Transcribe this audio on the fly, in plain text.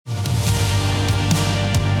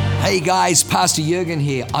Hey guys, Pastor Jurgen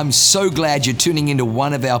here. I'm so glad you're tuning into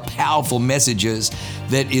one of our powerful messages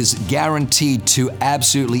that is guaranteed to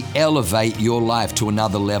absolutely elevate your life to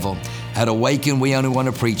another level. At Awaken, we only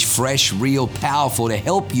want to preach fresh, real, powerful to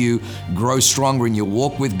help you grow stronger in your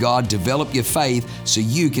walk with God, develop your faith so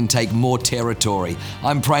you can take more territory.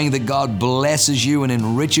 I'm praying that God blesses you and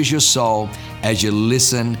enriches your soul as you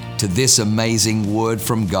listen to this amazing word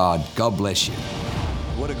from God. God bless you.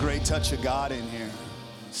 What a great touch of God in here.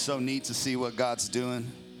 So neat to see what God's doing.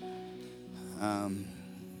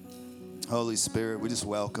 Holy Spirit, we just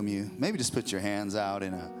welcome you. Maybe just put your hands out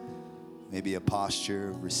in maybe a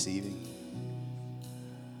posture of receiving.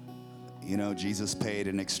 You know, Jesus paid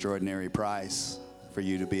an extraordinary price for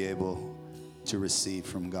you to be able to receive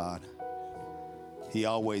from God. He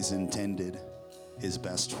always intended his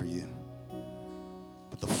best for you.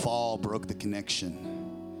 But the fall broke the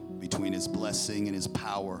connection between his blessing and his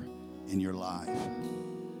power in your life.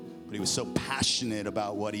 But he was so passionate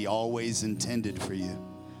about what he always intended for you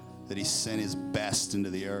that he sent his best into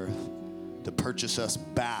the earth to purchase us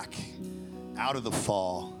back out of the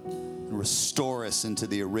fall and restore us into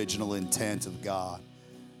the original intent of God,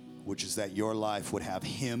 which is that your life would have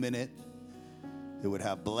him in it, it would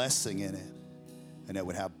have blessing in it, and it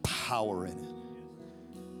would have power in it.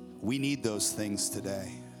 We need those things today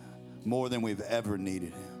more than we've ever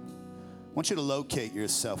needed him. I want you to locate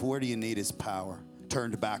yourself. Where do you need his power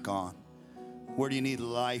turned back on? Where do you need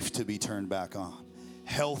life to be turned back on?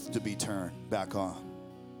 Health to be turned back on?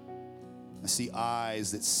 I see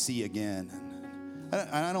eyes that see again. And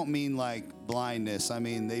I don't mean like blindness. I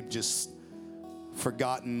mean they've just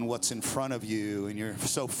forgotten what's in front of you and you're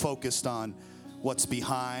so focused on what's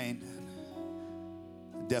behind.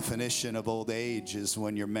 The definition of old age is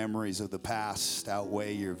when your memories of the past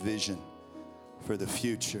outweigh your vision for the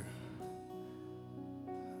future.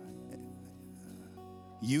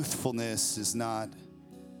 Youthfulness is not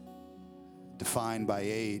defined by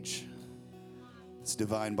age. It's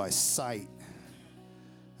defined by sight.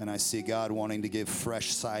 And I see God wanting to give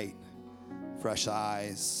fresh sight, fresh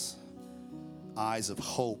eyes, eyes of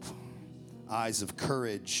hope, eyes of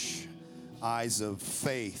courage, eyes of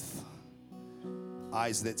faith,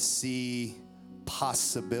 eyes that see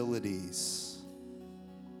possibilities.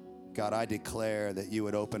 God, I declare that you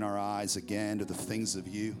would open our eyes again to the things of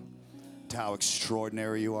you, to how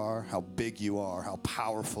extraordinary you are, how big you are, how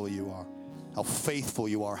powerful you are, how faithful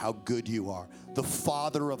you are, how good you are. The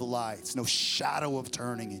Father of lights, no shadow of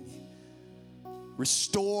turning in you.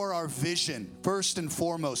 Restore our vision, first and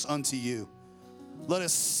foremost, unto you. Let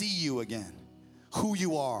us see you again, who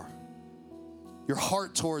you are, your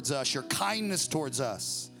heart towards us, your kindness towards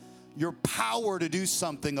us, your power to do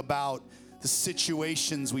something about the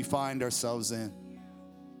situations we find ourselves in.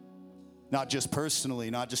 Not just personally,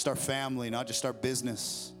 not just our family, not just our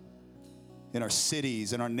business, in our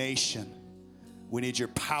cities, in our nation. We need your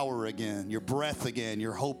power again, your breath again,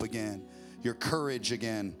 your hope again, your courage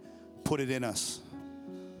again. Put it in us.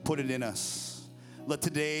 Put it in us. Let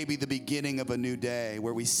today be the beginning of a new day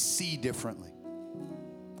where we see differently,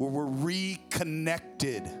 where we're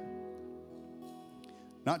reconnected.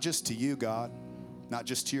 Not just to you, God, not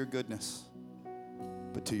just to your goodness,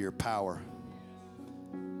 but to your power.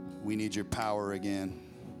 We need your power again.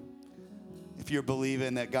 If you're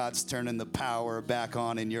believing that God's turning the power back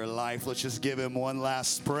on in your life, let's just give him one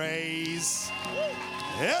last praise.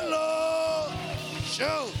 Hello.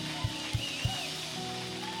 Show.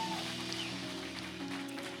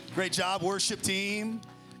 Great job, worship team.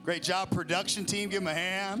 Great job, production team. Give them a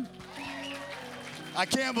hand. I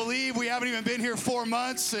can't believe we haven't even been here 4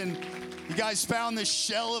 months and you guys found this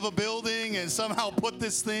shell of a building and somehow put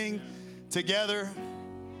this thing together.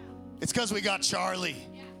 It's because we got Charlie.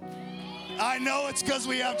 I know it's because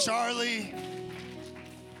we have Charlie.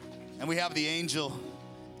 And we have the angel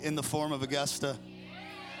in the form of Augusta.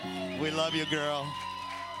 We love you, girl.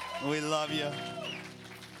 We love you.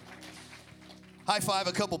 High five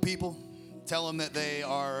a couple people. Tell them that they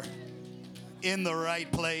are in the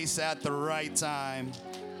right place at the right time.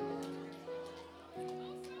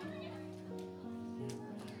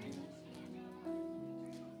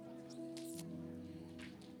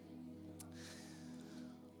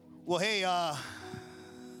 Well, hey, I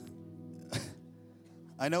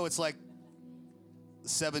know it's like the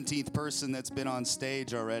 17th person that's been on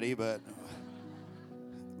stage already, but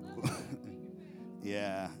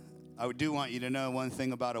yeah, I do want you to know one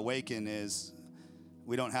thing about Awaken is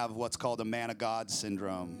we don't have what's called a man of God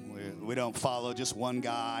syndrome. We don't follow just one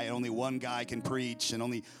guy, and only one guy can preach, and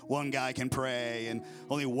only one guy can pray, and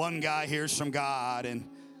only one guy hears from God. And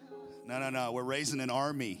no, we're raising an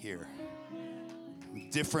army here.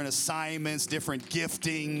 different assignments, different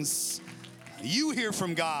giftings. You hear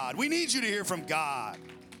from God. We need you to hear from God.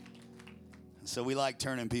 So we like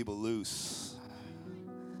turning people loose.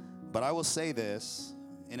 But I will say this,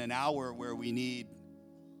 in an hour where we need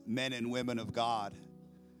men and women of God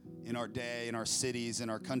in our day, in our cities, in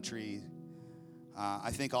our country,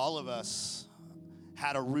 I think all of us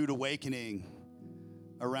had a rude awakening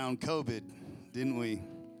around COVID, didn't we?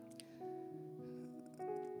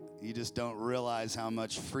 You just don't realize how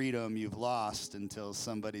much freedom you've lost until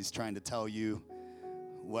somebody's trying to tell you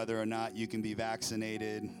whether or not you can be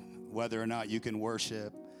vaccinated, whether or not you can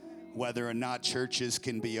worship, whether or not churches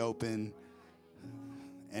can be open.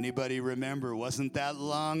 Anybody remember? Wasn't that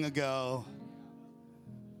long ago?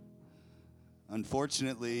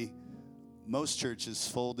 Unfortunately, most churches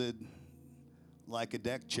folded like a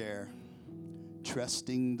deck chair,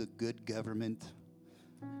 trusting the good government,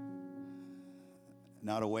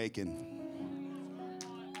 not awaken.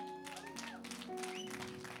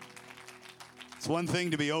 It's one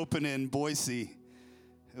thing to be open in Boise.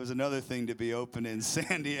 It was another thing to be open in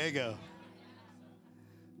San Diego.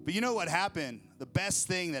 But you know what happened? The best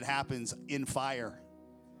thing that happens in fire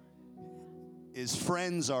is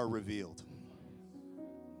friends are revealed.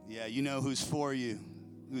 Yeah, you know who's for you,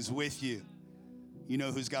 who's with you. You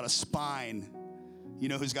know who's got a spine. You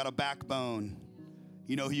know who's got a backbone.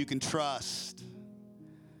 You know who you can trust.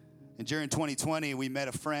 And during 2020, we met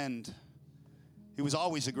a friend. He was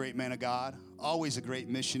always a great man of God, always a great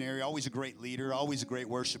missionary, always a great leader, always a great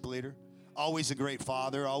worship leader, always a great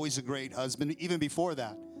father, always a great husband, even before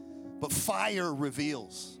that. But fire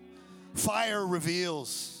reveals. Fire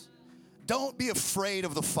reveals. Don't be afraid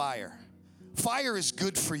of the fire. Fire is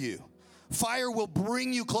good for you. Fire will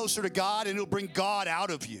bring you closer to God, and it'll bring God out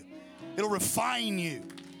of you. It'll refine you.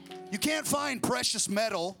 You can't find precious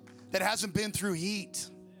metal that hasn't been through heat.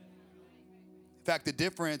 In fact, the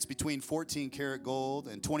difference between 14 karat gold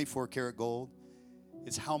and 24 karat gold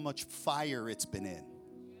is how much fire it's been in.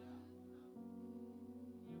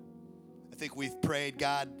 I think we've prayed,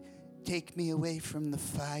 God, take me away from the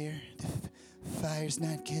fire. The fire's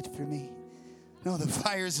not good for me. No, the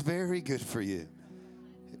fire's very good for you.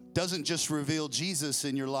 It doesn't just reveal Jesus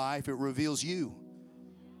in your life, it reveals you.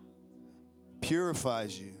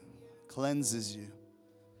 Purifies you, cleanses you.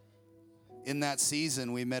 In that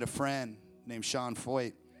season, we met a friend named Sean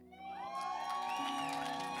Foyt.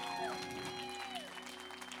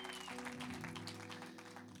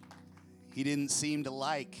 He didn't seem to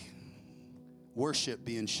like worship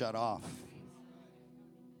being shut off.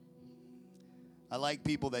 I like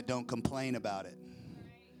people that don't complain about it.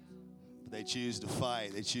 But they choose to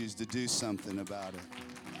fight. They choose to do something about it.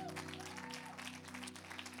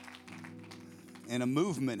 And a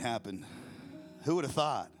movement happened. Who would have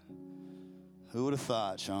thought? Who would have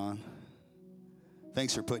thought, Sean?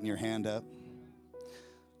 Thanks for putting your hand up.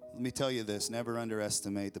 Let me tell you this, never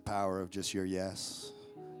underestimate the power of just your yes,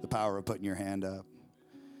 the power of putting your hand up.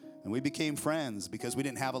 And we became friends because we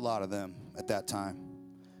didn't have a lot of them at that time.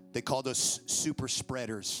 They called us super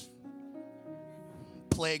spreaders,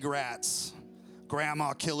 plague rats,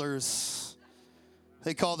 grandma killers.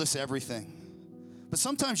 They called us everything. But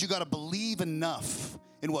sometimes you got to believe enough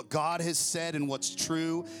in what God has said and what's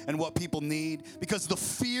true and what people need, because the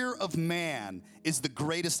fear of man is the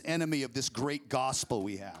greatest enemy of this great gospel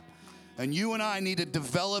we have. And you and I need to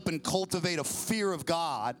develop and cultivate a fear of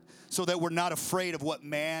God so that we're not afraid of what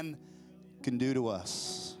man can do to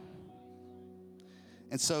us.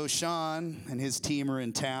 And so Sean and his team are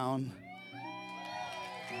in town,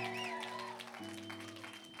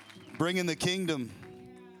 bringing the kingdom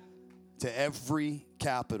to every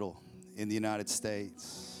capital in the United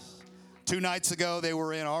States. 2 nights ago, they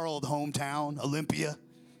were in our old hometown, Olympia,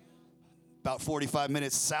 about 45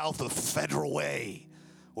 minutes south of Federal Way,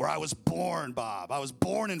 where I was born, Bob. I was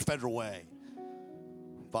born in Federal Way.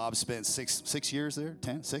 Bob spent six years there,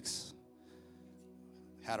 6.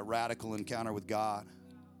 Had a radical encounter with God,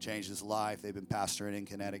 changed his life. They've been pastoring in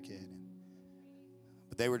Connecticut.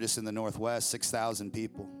 But they were just in the Northwest, 6,000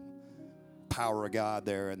 people. Power of God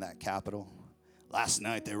there in that capital. Last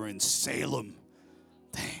night they were in Salem.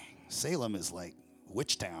 Dang, Salem is like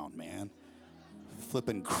witch town, man.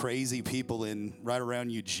 Flipping crazy people in right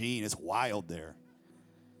around Eugene. It's wild there.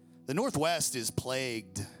 The Northwest is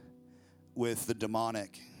plagued with the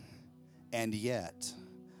demonic, and yet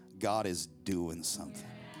God is doing something.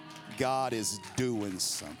 God is doing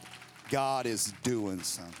something. God is doing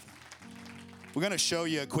something. We're going to show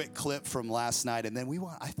you a quick clip from last night, and then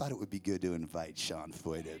I thought it would be good to invite Sean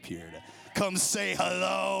Foyt up here to come say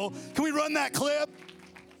hello. Can we run that clip?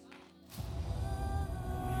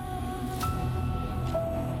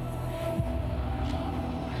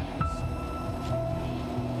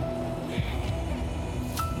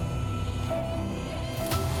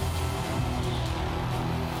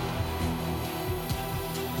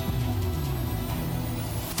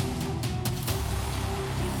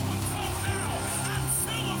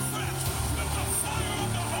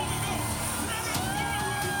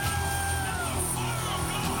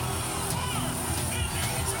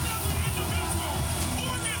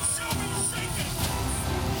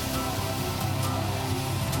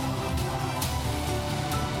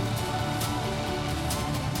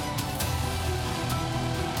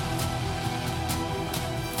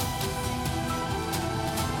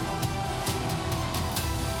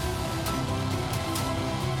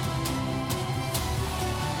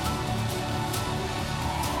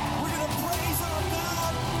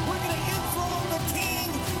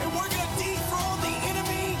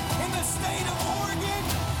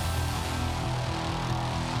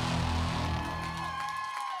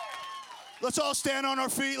 Let's all stand on our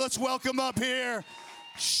feet. Let's welcome up here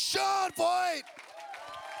Sean Boyd.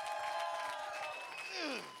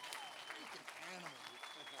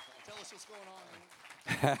 Tell us what's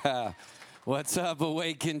going on. What's up,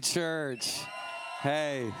 Awaken Church?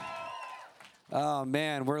 Hey. Oh,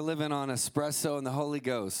 man, we're living on espresso and the Holy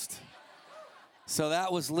Ghost. So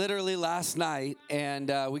that was literally last night,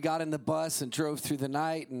 and we got in the bus and drove through the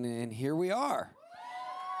night, and here we are.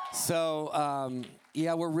 So,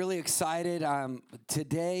 yeah, we're really excited.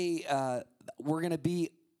 Today, we're going to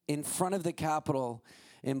be in front of the Capitol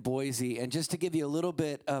in Boise. And just to give you a little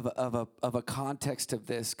bit of a context of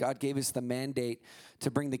this, God gave us the mandate to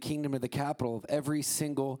bring the kingdom to the Capitol of every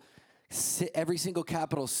single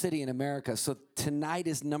capital city in America. So tonight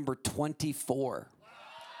is number 24.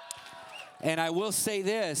 And I will say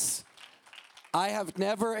this, I have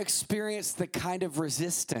never experienced the kind of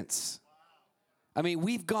resistance. I mean,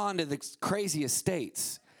 we've gone to the craziest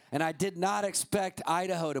states, and I did not expect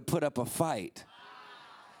Idaho to put up a fight.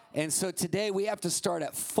 And so today we have to start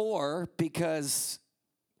at 4 because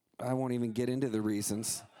I won't even get into the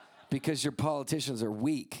reasons, because your politicians are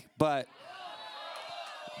weak. But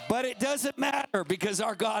it doesn't matter because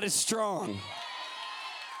our God is strong.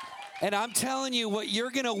 And I'm telling you, what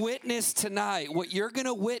you're going to witness tonight, what you're going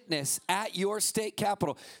to witness at your state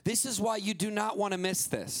capitol, this is why you do not want to miss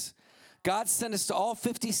this. God sent us to all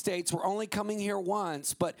 50 states. We're only coming here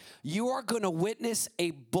once, but you are going to witness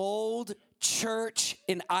a bold church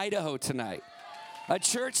in Idaho tonight. A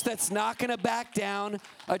church that's not going to back down,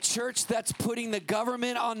 a church that's putting the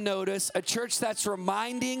government on notice, a church that's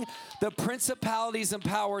reminding the principalities and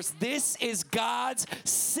powers, this is God's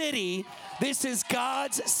city, this is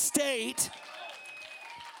God's state,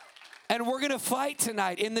 and we're going to fight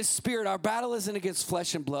tonight in the spirit. Our battle isn't against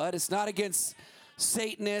flesh and blood. It's not against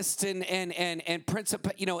Satanists and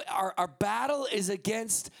our battle is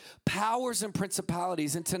against powers and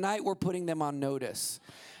principalities, and tonight we're putting them on notice.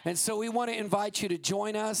 And so we want to invite you to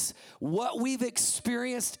join us. What we've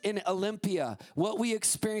experienced in Olympia, what we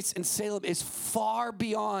experienced in Salem is far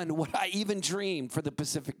beyond what I even dreamed for the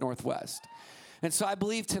Pacific Northwest. And so I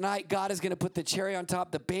believe tonight God is going to put the cherry on top.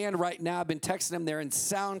 The band right now, I've been texting them. They're in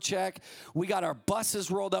sound check. We got our buses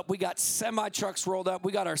rolled up. We got semi-trucks rolled up.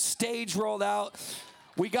 We got our stage rolled out.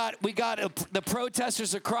 We got the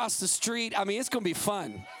protesters across the street. I mean, it's going to be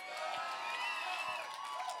fun.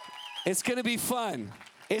 It's going to be fun.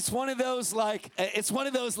 It's one of those like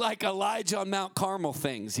Elijah on Mount Carmel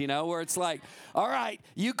things, you know, where it's like, all right,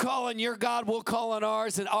 you call on your God, we'll call on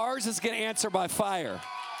ours, and ours is going to answer by fire.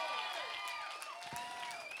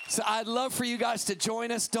 So I'd love for you guys to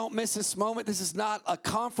join us. Don't miss this moment. This is not a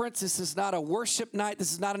conference. This is not a worship night.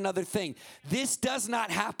 This is not another thing. This does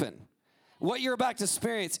not happen. What you're about to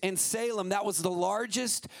experience in Salem, that was the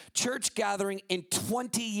largest church gathering in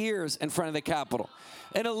 20 years in front of the Capitol.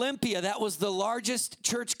 In Olympia, that was the largest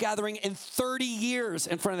church gathering in 30 years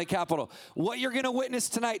in front of the Capitol. What you're going to witness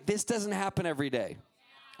tonight, this doesn't happen every day.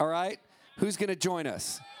 All right? Who's going to join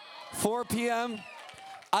us? 4 p.m.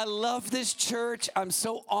 I love this church. I'm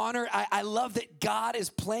so honored. I love that God is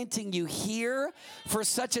planting you here for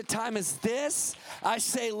such a time as this. I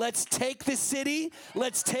say, let's take the city.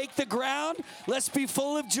 Let's take the ground. Let's be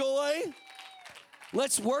full of joy.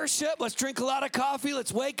 Let's worship. Let's drink a lot of coffee.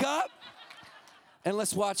 Let's wake up. And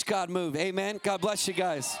let's watch God move. Amen. God bless you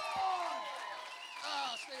guys. Stay up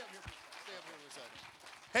here for a second.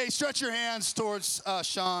 Hey, stretch your hands towards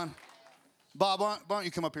Sean. Bob, why don't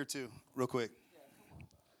you come up here too, real quick?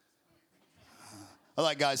 I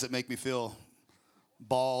like guys that make me feel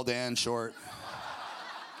bald and short.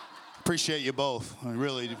 Appreciate you both. I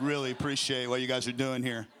really, really appreciate what you guys are doing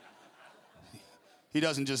here. He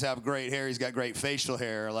doesn't just have great hair, he's got great facial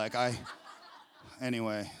hair.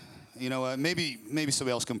 Anyway, you know what? Maybe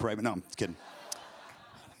somebody else can pray, but no, I'm just kidding.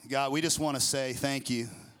 God, we just want to say thank you.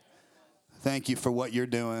 Thank you for what you're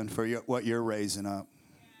doing, for what you're raising up.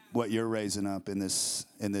 What you're raising up in this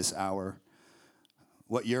hour.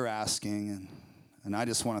 What you're asking. And I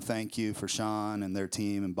just want to thank you for Sean and their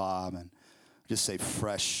team and Bob, and just say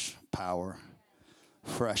fresh power,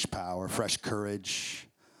 fresh courage,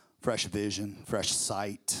 fresh vision, fresh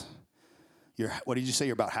sight. What did you say?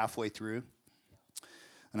 You're about halfway through?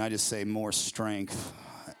 And I just say more strength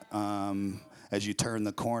as you turn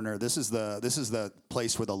the corner. This is the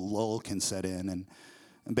place where the lull can set in.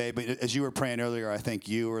 And babe, as you were praying earlier, I think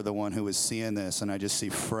you were the one who was seeing this, and I just see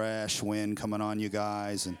fresh wind coming on you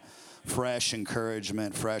guys, and fresh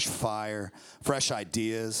encouragement, fresh fire, fresh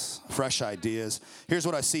ideas, fresh ideas. Here's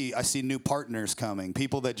what I see. I see new partners coming,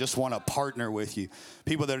 people that just want to partner with you,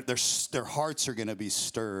 people that their hearts are going to be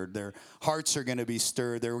stirred. Their hearts are going to be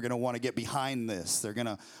stirred. They're going to want to get behind this. They're going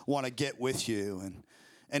to want to get with you.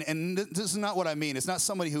 And this is not what I mean. It's not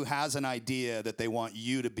somebody who has an idea that they want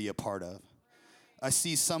you to be a part of. I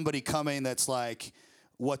see somebody coming that's like,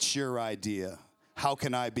 what's your idea? How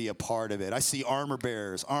can I be a part of it? I see armor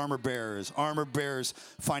bearers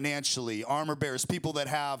financially, armor bearers, people that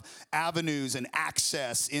have avenues and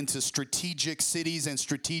access into strategic cities and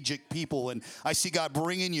strategic people. And I see God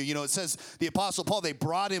bringing you. You know, it says the Apostle Paul, they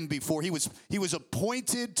brought him before. He was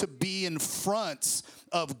appointed to be in front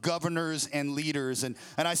of governors and leaders. And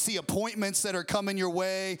I see appointments that are coming your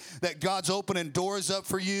way, that God's opening doors up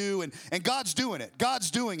for you. And God's doing it.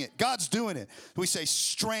 God's doing it. God's doing it. We say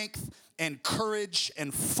strength and courage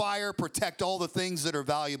and fire, protect all the things that are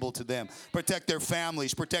valuable to them. Protect their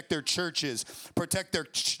families, protect their churches, protect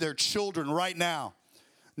their children right now.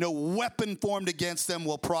 No weapon formed against them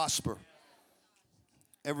will prosper.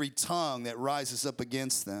 Every tongue that rises up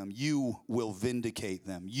against them, you will vindicate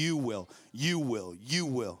them. You will.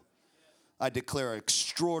 I declare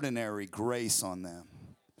extraordinary grace on them.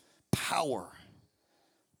 Power.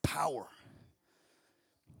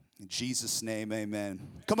 In Jesus' name, amen.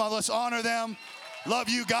 Come on, let's honor them. Love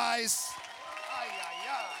you guys.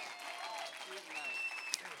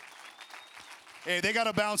 Hey, they got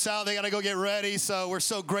to bounce out. They got to go get ready. So we're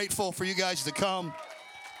so grateful for you guys to come.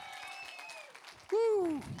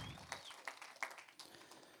 Woo.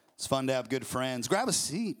 It's fun to have good friends. Grab a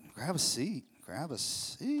seat.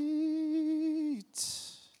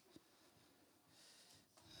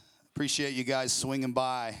 Appreciate you guys swinging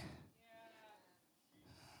by.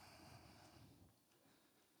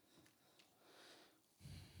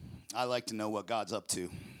 I like to know what God's up to.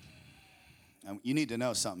 You need to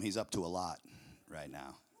know something. He's up to a lot right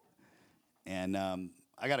now. And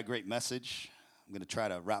I got a great message. I'm going to try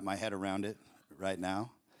to wrap my head around it right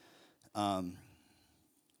now. The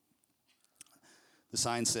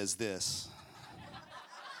sign says this.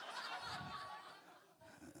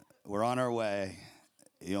 We're on our way.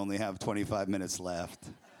 You only have 25 minutes left.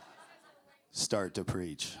 Start to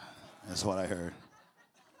preach. That's what I heard.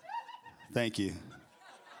 Thank you.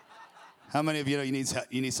 How many of you know you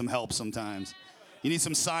need some help sometimes? You need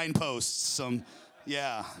some signposts,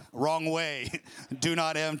 wrong way, do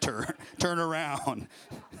not enter, turn around,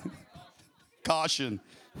 caution.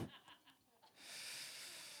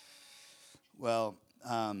 Well,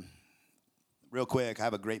 real quick, I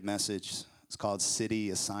have a great message. It's called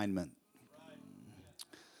City Assignment.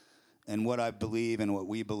 And what I believe and what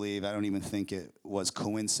we believe, I don't even think it was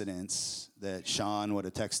coincidence that Sean would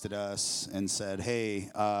have texted us and said, hey,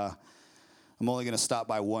 I'm only going to stop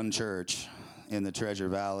by one church in the Treasure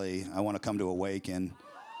Valley. I want to come to Awaken.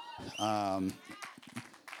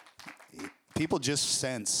 People just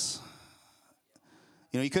sense.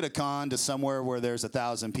 You know, you could have gone to somewhere where there's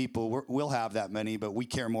 1,000 people. We'll have that many, but we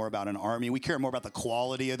care more about an army. We care more about the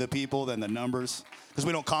quality of the people than the numbers. Because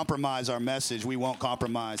we don't compromise our message. We won't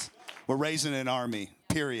compromise. We're raising an army,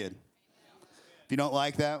 period. If you don't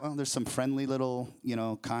like that, well, there's some friendly little,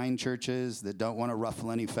 kind churches that don't want to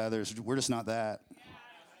ruffle any feathers. We're just not that.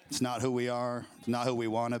 It's not who we are. It's not who we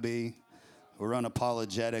want to be. We're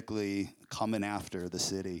unapologetically coming after the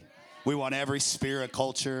city. We want every spirit,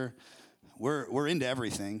 culture. We're into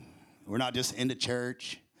everything. We're not just into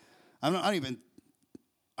church. I don't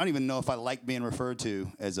even know if I like being referred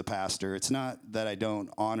to as a pastor. It's not that I don't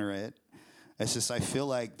honor it. It's just I feel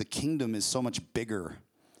like the kingdom is so much bigger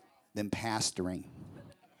than pastoring.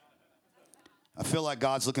 I feel like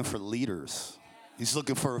God's looking for leaders. He's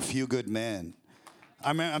looking for a few good men.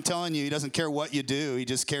 I'm telling you, he doesn't care what you do. He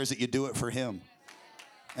just cares that you do it for him.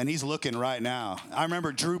 And he's looking right now. I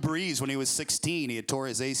remember Drew Brees when he was 16. He had tore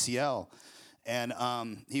his ACL. And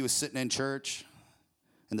he was sitting in church.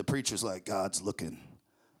 And the preacher's like, God's looking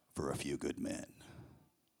for a few good men.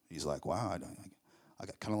 He's like, wow, I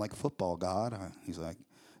got kind of like football, God. He's like,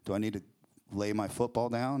 do I need to lay my football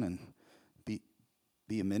down and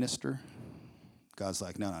be a minister? God's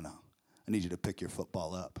like, no. I need you to pick your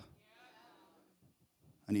football up.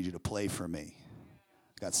 I need you to play for me.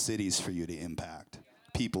 I got cities for you to impact,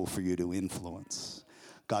 people for you to influence.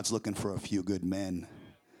 God's looking for a few good men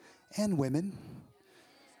and women.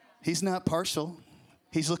 He's not partial.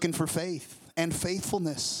 He's looking for faith and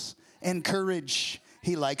faithfulness and courage.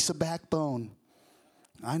 He likes a backbone.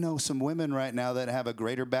 I know some women right now that have a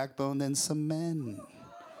greater backbone than some men.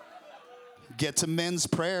 Get to men's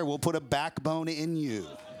prayer. We'll put a backbone in you.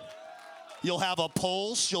 You'll have a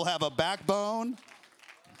pulse. You'll have a backbone.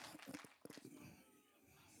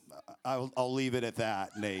 I'll leave it at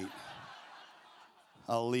that, Nate.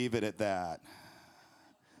 I'll leave it at that.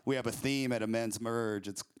 We have a theme at a men's emerge.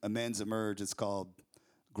 It's a men's emerge. It's called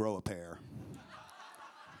grow a pair.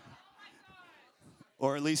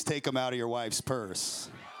 Or at least take them out of your wife's purse.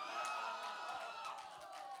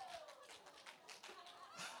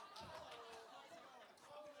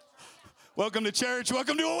 Welcome to church.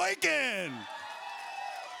 Welcome to Awaken.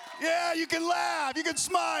 Yeah, you can laugh. You can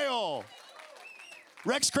smile.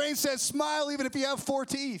 Rex Crane says smile even if you have 4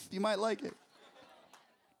 teeth. You might like it.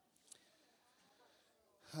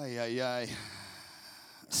 Ay, ay, ay.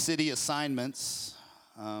 City assignments.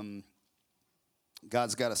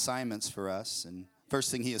 God's got assignments for us. And first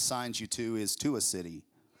thing he assigns you to is to a city,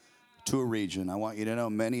 to a region. I want you to know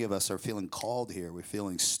many of us are feeling called here. We're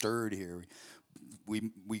feeling stirred here.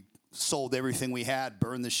 We sold everything we had,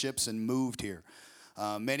 burned the ships, and moved here.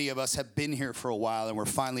 Many of us have been here for a while, and we're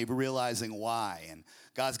finally realizing why. And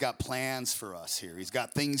God's got plans for us here. He's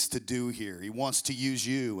got things to do here. He wants to use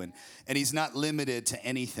you, and he's not limited to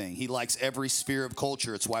anything. He likes every sphere of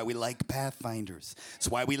culture. It's why we like Pathfinders. It's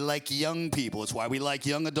why we like young people. It's why we like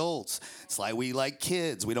young adults. It's why we like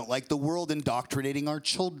kids. We don't like the world indoctrinating our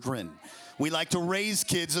children. We like to raise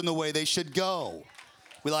kids in the way they should go.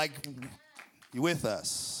 We like you with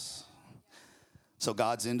us. So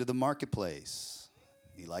God's into the marketplace.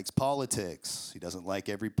 He likes politics. He doesn't like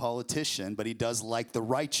every politician, but he does like the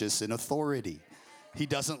righteous in authority. He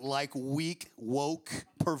doesn't like weak, woke,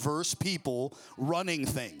 perverse people running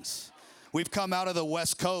things. We've come out of the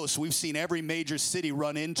West Coast. We've seen every major city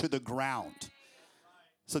run into the ground.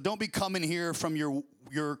 So don't be coming here from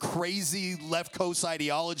your crazy left coast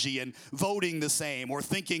ideology and voting the same or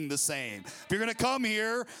thinking the same. If you're going to come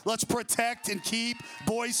here, let's protect and keep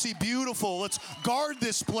Boise beautiful. Let's guard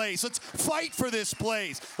this place. Let's fight for this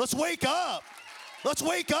place. Let's wake up. Let's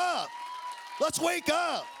wake up. Let's wake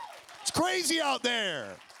up. It's crazy out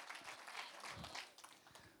there.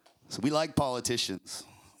 So we like politicians.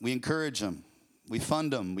 We encourage them. We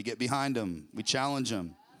fund them. We get behind them. We challenge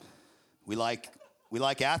them. We like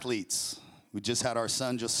athletes. We just had our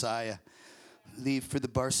son, Josiah, leave for the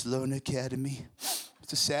Barcelona Academy.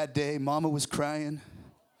 It's a sad day. Mama was crying.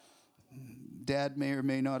 Dad may or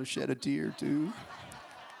may not have shed a tear, too.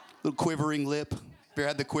 Little quivering lip. Have you ever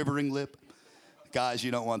had the quivering lip? Guys,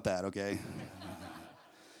 you don't want that, okay?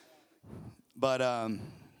 But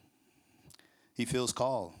he feels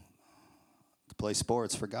called to play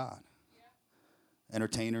sports for God.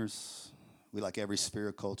 Entertainers, we like every sphere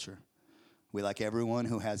of culture. We like everyone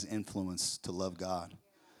who has influence to love God.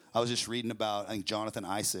 I was just reading about, I think, Jonathan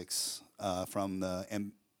Isaacs from the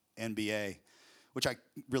NBA, which I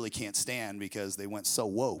really can't stand because they went so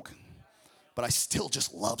woke. But I still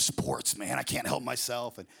just love sports, man. I can't help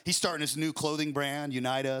myself. And he's starting his new clothing brand,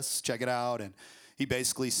 Unite Us. Check it out. And he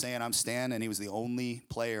basically saying, I'm standing. He was the only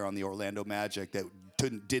player on the Orlando Magic that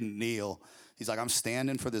didn't kneel. He's like, I'm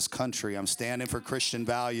standing for this country. I'm standing for Christian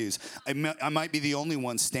values. I might be the only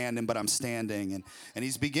one standing, but I'm standing. And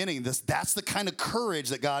he's beginning this. That's the kind of courage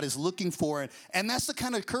that God is looking for. And that's the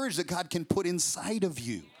kind of courage that God can put inside of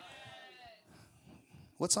you.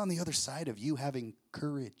 What's on the other side of you having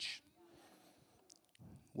courage?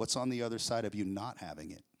 What's on the other side of you not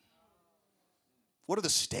having it? What are the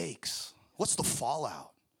stakes? What's the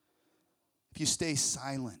fallout if you stay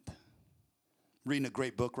silent? I'm reading a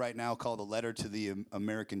great book right now called A Letter to the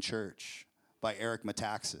American Church by Eric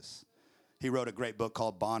Metaxas. He wrote a great book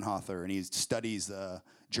called Bonhoeffer, and he studies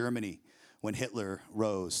Germany when Hitler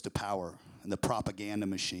rose to power and the propaganda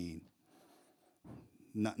machine.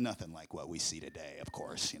 Nothing like what we see today, of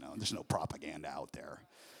course. There's no propaganda out there.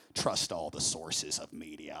 Trust all the sources of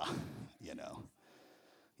media, Yeah.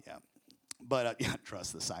 But,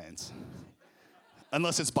 trust the science.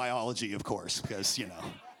 Unless it's biology, of course, because,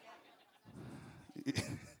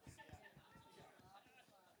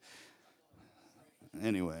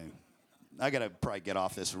 Anyway, I got to probably get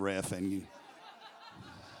off this riff and...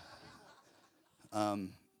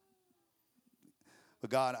 But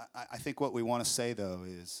God, I think what we want to say, though,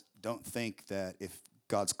 is don't think that if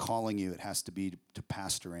God's calling you, it has to be to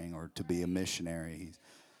pastoring or to be a missionary.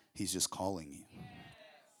 He's just calling you.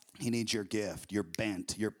 He needs your gift, your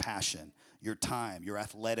bent, your passion, your time, your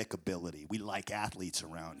athletic ability. We like athletes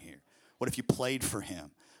around here. What if you played for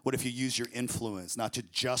him? What if you use your influence not to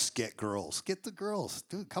just get girls? Get the girls.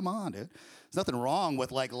 Dude, come on, dude. There's nothing wrong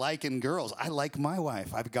with liking girls. I like my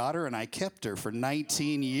wife. I've got her and I kept her for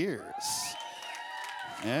 19 years.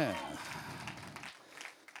 Yeah.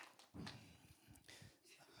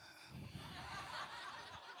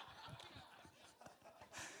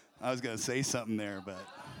 I was going to say something there, but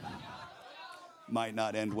might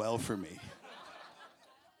not end well for me.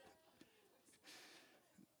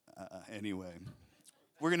 Anyway,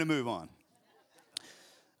 we're going to move on.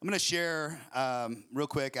 I'm going to share real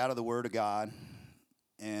quick out of the Word of God,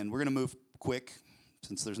 and we're going to move quick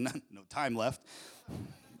since there's no time left.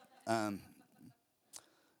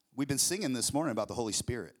 We've been singing this morning about the Holy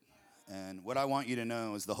Spirit, and what I want you to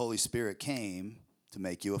know is the Holy Spirit came to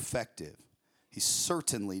make you effective. He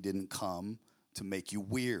certainly didn't come to make you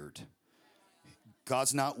weird.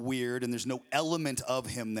 God's not weird, and there's no element of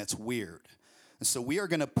him that's weird. And so we are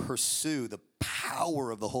going to pursue the power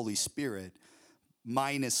of the Holy Spirit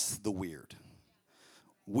minus the weird.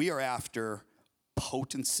 We are after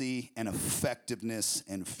potency and effectiveness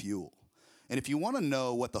and fuel. And if you want to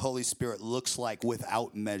know what the Holy Spirit looks like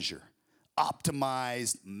without measure,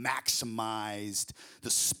 optimized, maximized, the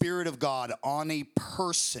Spirit of God on a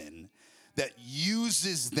person that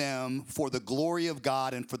uses them for the glory of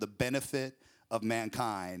God and for the benefit of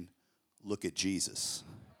mankind, look at Jesus.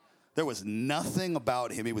 There was nothing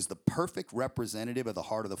about him. He was the perfect representative of the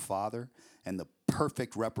heart of the Father and the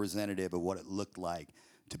perfect representative of what it looked like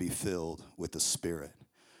to be filled with the Spirit.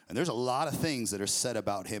 And there's a lot of things that are said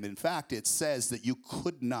about him. In fact, it says that you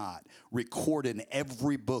could not record in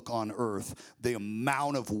every book on earth the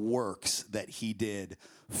amount of works that he did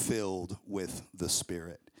filled with the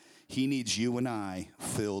Spirit. He needs you and I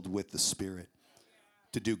filled with the Spirit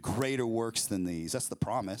to do greater works than these. That's the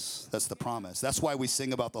promise. That's the promise. That's why we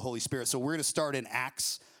sing about the Holy Spirit. So we're going to start in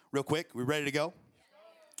Acts real quick. We ready to go?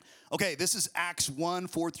 Okay, this is Acts 1,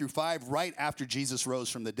 4 through 5, right after Jesus rose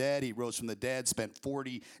from the dead. He rose from the dead, spent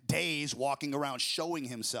 40 days walking around showing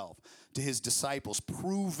himself to his disciples,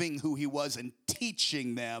 proving who he was and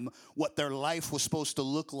teaching them what their life was supposed to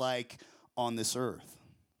look like on this earth.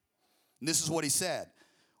 And this is what he said.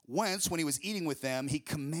 Once, when he was eating with them, he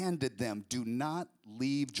commanded them, do not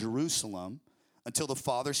leave Jerusalem until the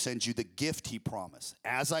Father sends you the gift he promised.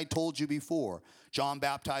 As I told you before, John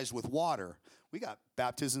baptized with water. We got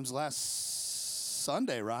baptisms last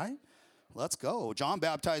Sunday, right? Let's go. John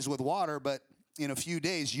baptized with water, but in a few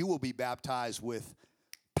days, you will be baptized with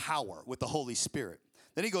power, with the Holy Spirit.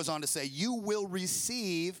 Then he goes on to say, you will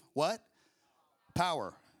receive what?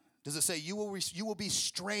 Power. Does it say you will be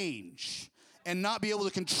strange and not be able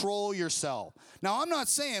to control yourself? Now, I'm not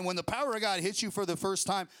saying when the power of God hits you for the first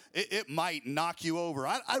time, it might knock you over.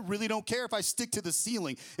 I really don't care if I stick to the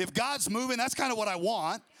ceiling. If God's moving, that's kind of what I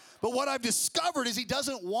want. But what I've discovered is he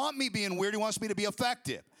doesn't want me being weird. He wants me to be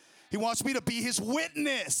effective. He wants me to be his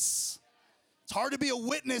witness. It's hard to be a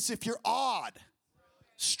witness if you're odd,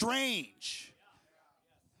 strange.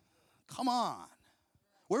 Come on.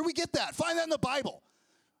 Where do we get that? Find that in the Bible.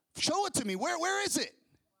 Show it to me. Where is it?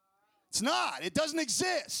 It's not. It doesn't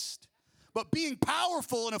exist. But being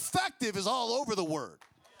powerful and effective is all over the word.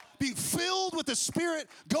 Being filled with the Spirit,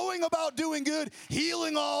 going about doing good,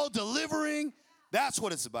 healing all, delivering. That's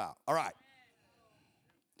what it's about. All right.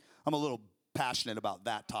 I'm a little passionate about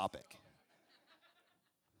that topic.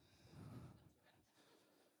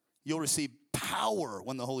 You'll receive power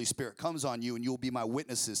when the Holy Spirit comes on you, and you'll be my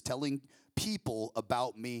witnesses, telling people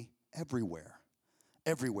about me everywhere.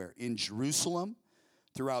 Everywhere. In Jerusalem,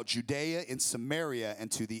 throughout Judea, in Samaria,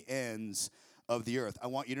 and to the ends of the earth. I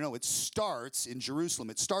want you to know it starts in Jerusalem.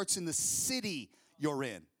 It starts in the city you're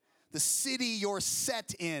in. The city you're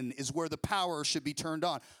set in is where the power should be turned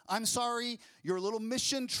on. I'm sorry, your little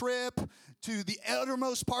mission trip to the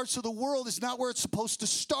uttermost parts of the world is not where it's supposed to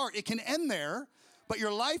start. It can end there, but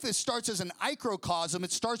your life starts as an microcosm.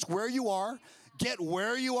 It starts where you are. Get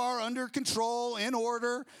where you are under control, in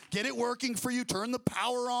order. Get it working for you. Turn the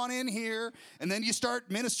power on in here. And then you start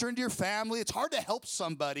ministering to your family. It's hard to help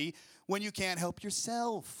somebody when you can't help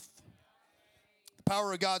yourself. The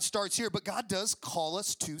power of God starts here, but God does call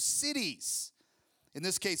us to cities. In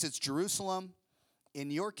this case, it's Jerusalem. In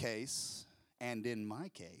your case, and in my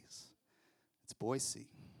case, it's Boise.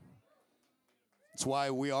 That's why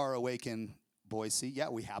we are Awaken Boise. Yeah,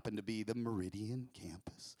 we happen to be the Meridian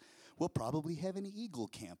campus. We'll probably have an Eagle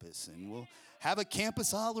campus, and we'll have a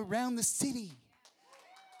campus all around the city.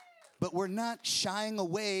 But we're not shying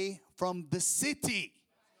away from the city.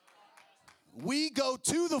 We go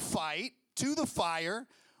to the fight, to the fire.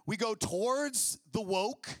 We go towards the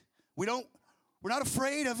woke. We're not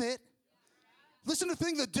afraid of it. Listen to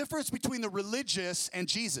the difference between the religious and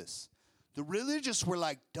Jesus. The religious were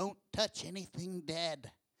like, don't touch anything dead.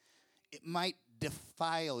 It might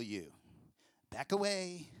defile you. Back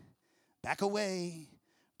away. Back away.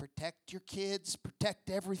 Protect your kids. Protect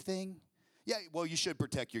everything. Yeah, well, you should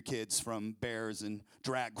protect your kids from bears and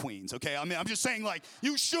drag queens, okay? I mean, I'm just saying, like,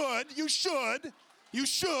 you should,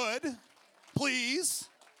 please.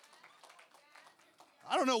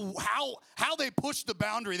 I don't know how they pushed the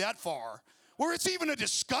boundary that far where it's even a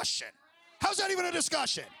discussion. How's that even a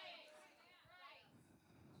discussion?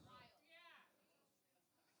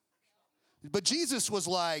 But Jesus was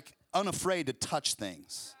like unafraid to touch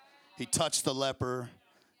things. He touched the leper.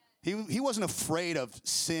 He wasn't afraid of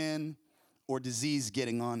sin or disease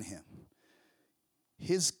getting on him.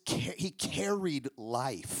 He carried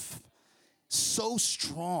life so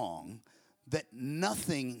strong that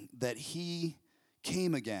nothing that he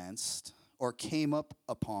came against or came up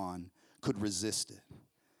upon could resist it.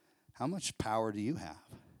 How much power do you have?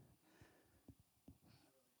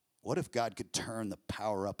 What if God could turn the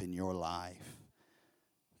power up in your life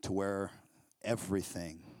to where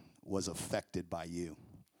everything was affected by you?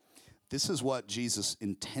 This is what Jesus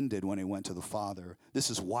intended when he went to the Father. This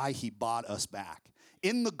is why he bought us back.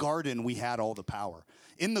 In the garden, we had all the power.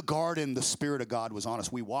 In the garden, the Spirit of God was on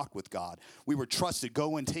us. We walked with God. We were trusted.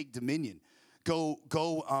 Go and take dominion. Go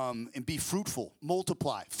and be fruitful,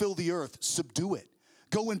 multiply, fill the earth, subdue it.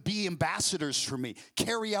 Go and be ambassadors for me.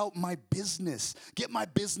 Carry out my business. Get my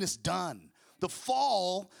business done. The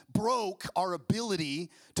fall broke our ability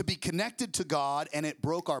to be connected to God, and it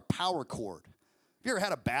broke our power cord. Have you ever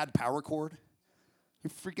had a bad power cord?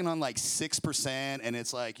 You're freaking on like 6%, and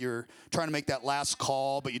it's like you're trying to make that last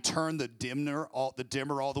call, but you turn the dimmer all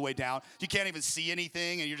the way down. You can't even see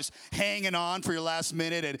anything, and you're just hanging on for your last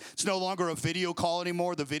minute, and it's no longer a video call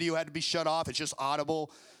anymore. The video had to be shut off. It's just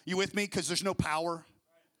audible. You with me? Because there's no power.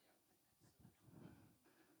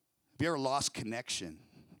 Have you ever lost connection?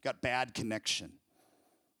 Got bad connection?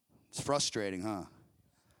 It's frustrating, huh?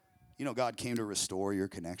 You know God came to restore your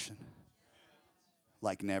connection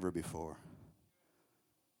like never before.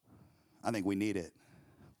 I think we need it.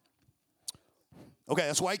 Okay,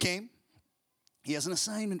 that's why he came. He has an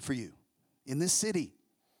assignment for you in this city.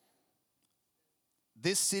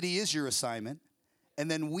 This city is your assignment, and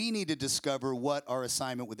then we need to discover what our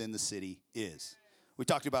assignment within the city is. We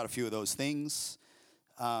talked about a few of those things.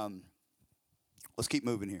 Let's keep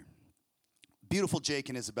moving here. Beautiful Jake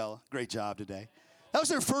and Isabella. Great job today. That was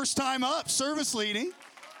their first time up, service leading.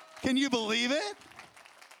 Can you believe it?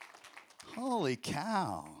 Holy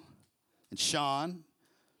cow. And Sean,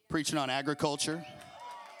 preaching on agriculture.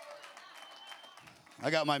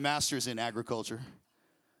 I got my master's in agriculture.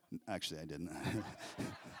 Actually, I didn't.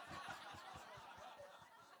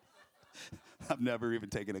 I've never even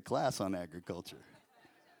taken a class on agriculture.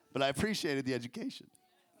 But I appreciated the education.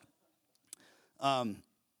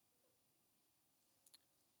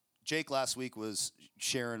 Jake last week was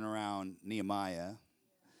sharing around Nehemiah,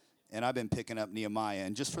 and I've been picking up Nehemiah.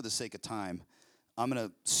 And just for the sake of time, I'm going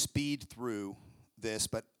to speed through this.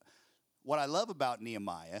 But what I love about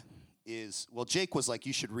Nehemiah is, well, Jake was like,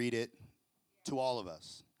 you should read it to all of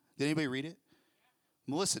us. Did anybody read it?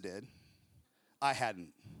 Melissa did. I hadn't.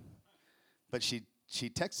 But she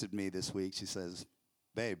texted me this week. She says,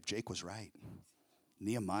 babe, Jake was right.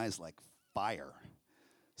 Nehemiah's like fire.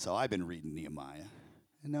 So I've been reading Nehemiah,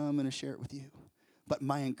 and now I'm going to share it with you. But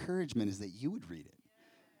my encouragement is that you would read it.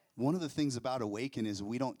 One of the things about Awaken is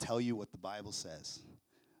we don't tell you what the Bible says.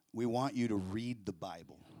 We want you to read the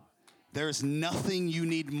Bible. There's nothing you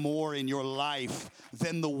need more in your life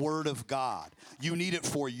than the Word of God. You need it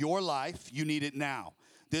for your life. You need it now.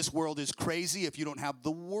 This world is crazy. If you don't have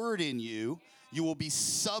the Word in you, you will be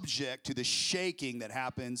subject to the shaking that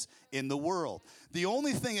happens in the world. The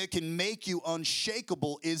only thing that can make you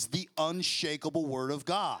unshakable is the unshakable Word of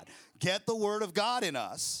God. Get the Word of God in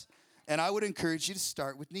us. And I would encourage you to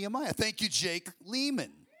start with Nehemiah. Thank you, Jake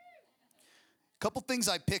Lehman. A couple things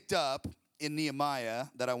I picked up in Nehemiah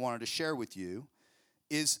that I wanted to share with you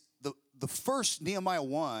is the first, Nehemiah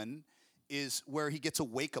 1, is where he gets a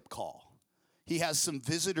wake-up call. He has some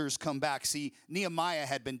visitors come back. See, Nehemiah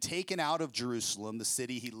had been taken out of Jerusalem, the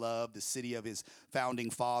city he loved, the city of his founding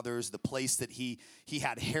fathers, the place that he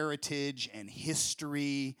had heritage and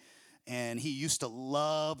history, and he used to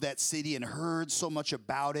love that city and heard so much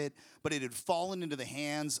about it, but it had fallen into the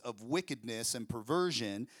hands of wickedness and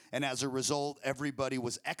perversion, and as a result, everybody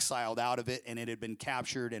was exiled out of it, and it had been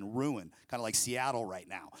captured and ruined, kind of like Seattle right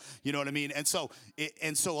now. You know what I mean? And so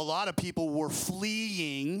a lot of people were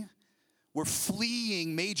fleeing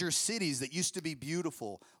major cities that used to be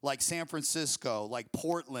beautiful, like San Francisco, like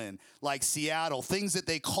Portland, like Seattle, things that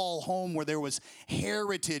they call home where there was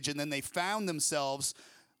heritage, and then they found themselves,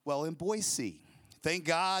 well, in Boise. Thank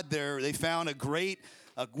God they found a great,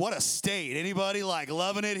 what a state. Anybody like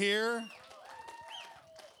loving it here?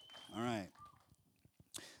 All right.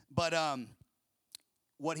 But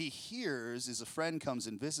what he hears is a friend comes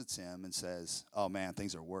and visits him and says, oh man,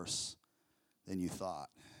 things are worse than you thought.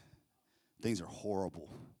 Things are horrible.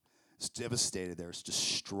 It's devastated there. It's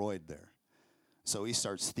destroyed there. So he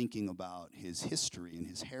starts thinking about his history and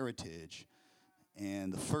his heritage.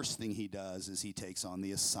 And the first thing he does is he takes on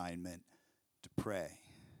the assignment to pray.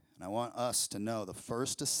 And I want us to know the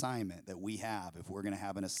first assignment that we have, if we're going to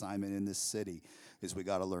have an assignment in this city, is we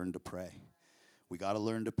got to learn to pray. We got to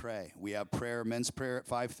learn to pray. We have prayer, men's prayer at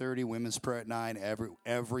 5:30, women's prayer at 9.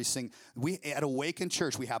 Every single we at Awaken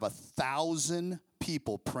Church, we have 1,000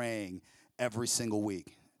 people praying every single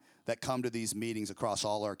week that come to these meetings across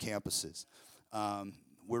all our campuses.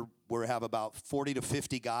 We have about 40 to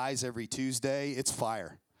 50 guys every Tuesday. It's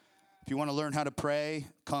fire. If you want to learn how to pray,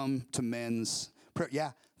 come to men's prayer.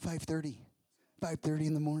 Yeah, 5:30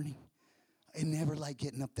 in the morning. I never like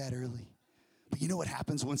getting up that early. But you know what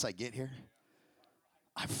happens once I get here?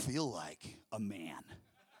 I feel like a man.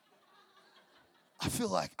 I feel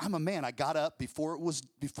like I'm a man. I got up before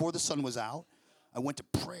the sun was out. I went to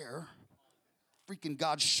prayer. Freaking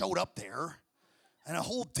God showed up there. And a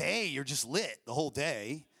whole day, you're just lit the whole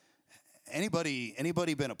day. Anybody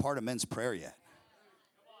been a part of men's prayer yet?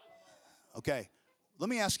 Okay, let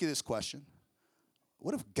me ask you this question.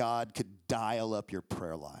 What if God could dial up your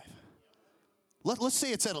prayer life? Let's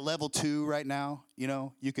say it's at a level 2 right now. You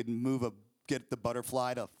know, you could get the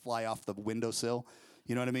butterfly to fly off the windowsill.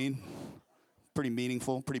 You know what I mean? Pretty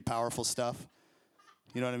meaningful, pretty powerful stuff.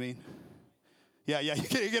 You know what I mean? Yeah, you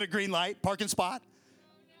get a green light, parking spot.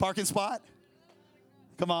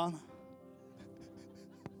 Come on.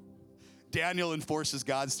 Daniel enforces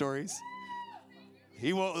God stories.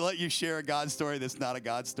 He won't let you share a God story that's not a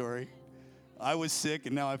God story. I was sick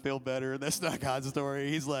and now I feel better. That's not God's story.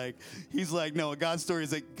 He's like, no, a God story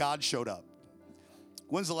is that God showed up.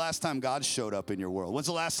 When's the last time God showed up in your world? When's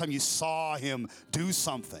the last time you saw him do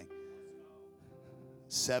something?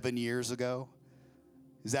 7 years ago?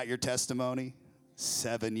 Is that your testimony?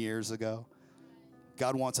 7 years ago?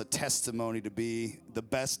 God wants a testimony to be, the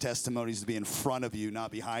best testimonies to be in front of you,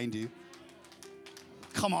 not behind you.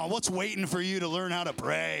 Come on, what's waiting for you to learn how to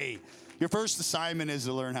pray? Your first assignment is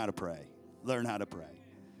to learn how to pray. Learn how to pray.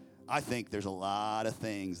 I think there's a lot of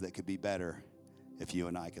things that could be better if you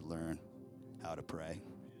and I could learn how to pray.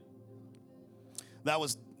 That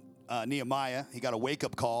was Nehemiah. He got a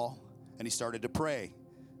wake-up call, and he started to pray.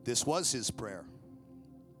 This was his prayer.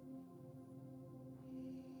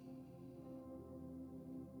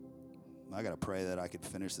 I got to pray that I could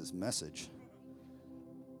finish this message.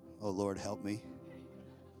 Oh, Lord, help me.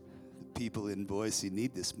 The people in Boise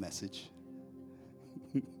need this message.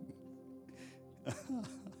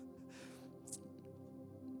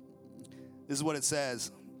 This is what it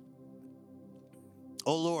says.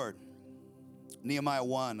 Oh, Lord, Nehemiah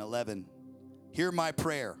 1:11, hear my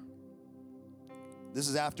prayer. This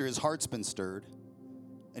is after his heart's been stirred,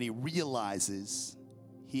 and he realizes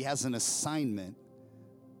he has an assignment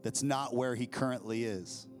that's not where he currently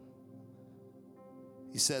is.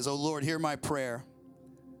 He says, oh, Lord, hear my prayer.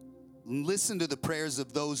 Listen to the prayers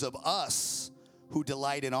of those of us who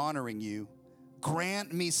delight in honoring you.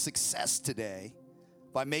 Grant me success today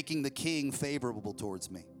by making the king favorable towards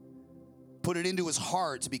me. Put it into his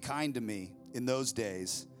heart to be kind to me. In those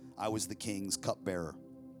days, I was the king's cupbearer.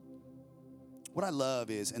 What I love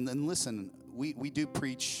is, and then listen, we do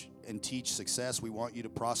preach and teach success. We want you to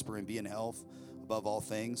prosper and be in health above all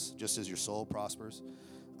things, just as your soul prospers.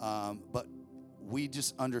 But we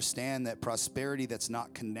just understand that prosperity that's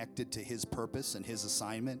not connected to his purpose and his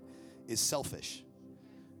assignment is selfish.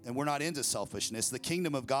 And we're not into selfishness. The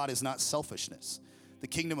kingdom of God is not selfishness. The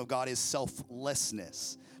kingdom of God is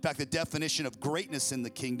selflessness. In fact, the definition of greatness in the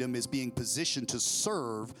kingdom is being positioned to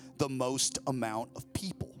serve the most amount of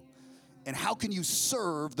people. And how can you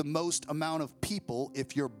serve the most amount of people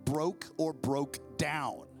if you're broke or broke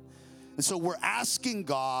down? And so we're asking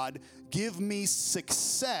God, give me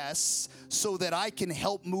success so that I can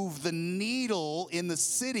help move the needle in the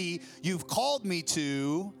city you've called me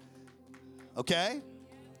to. Okay?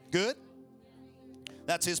 Good?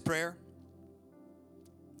 That's his prayer.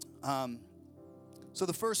 So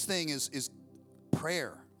the first thing is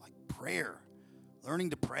prayer. Like prayer. Learning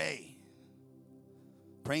to pray.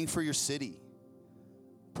 Praying for your city.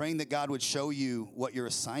 Praying that God would show you what your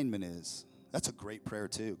assignment is. That's a great prayer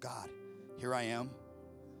too. God, here I am.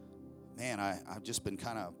 Man, I've just been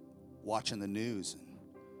kind of watching the news and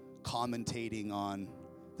commentating on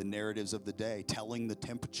the narratives of the day, telling the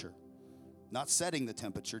temperature. Not setting the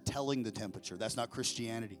temperature, telling the temperature. That's not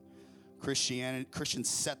Christianity. Christians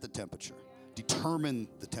set the temperature, determine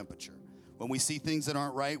the temperature. When we see things that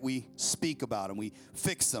aren't right, we speak about them, we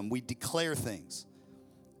fix them, we declare things.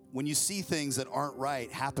 When you see things that aren't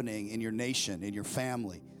right happening in your nation, in your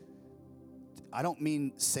family, I don't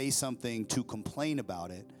mean say something to complain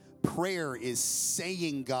about it, prayer is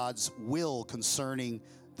saying God's will concerning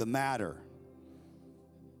the matter.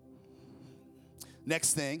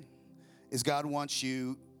 Next thing is God wants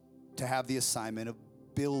you to have the assignment of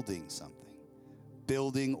building something,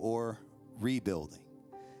 building or rebuilding.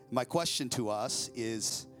 My question to us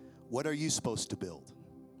is, what are you supposed to build?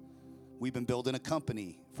 We've been building a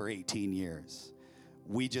company for 18 years.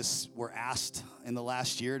 We just were asked in the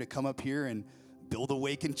last year to come up here and build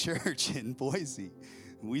Awaken Church in Boise.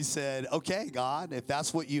 We said, okay, God, if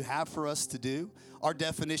that's what you have for us to do, our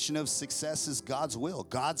definition of success is God's will,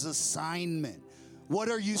 God's assignment. What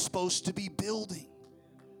are you supposed to be building?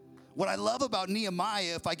 What I love about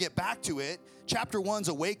Nehemiah, if I get back to it, chapter 1's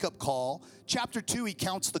a wake-up call. Chapter 2, he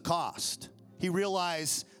counts the cost. He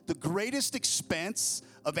realized the greatest expense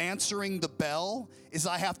of answering the bell is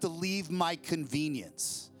I have to leave my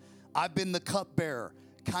convenience. I've been the cupbearer,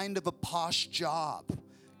 kind of a posh job,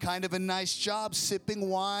 kind of a nice job sipping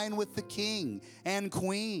wine with the king and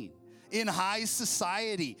queen. In high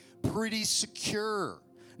society, pretty secure,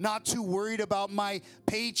 not too worried about my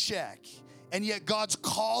paycheck. And yet God's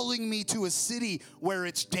calling me to a city where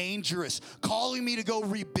it's dangerous, calling me to go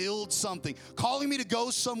rebuild something, calling me to go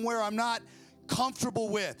somewhere I'm not comfortable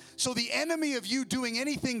with. So the enemy of you doing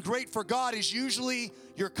anything great for God is usually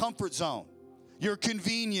your comfort zone, your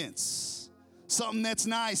convenience, something that's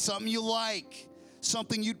nice, something you like,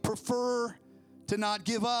 something you'd prefer to not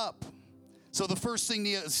give up. So the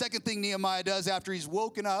second thing Nehemiah does after he's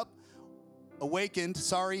awakened,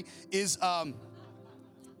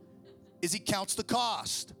 is he counts the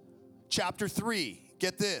cost. Chapter 3,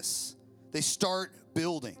 get this. They start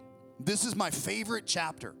building. This is my favorite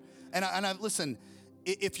chapter. And I listen,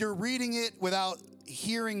 if you're reading it without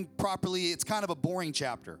hearing properly, it's kind of a boring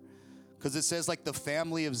chapter. Because it says like the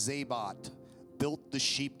family of Zabot built the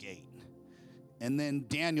sheep gate. And then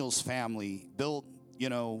Daniel's family built,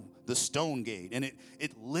 the stone gate. And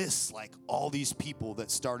it lists like all these people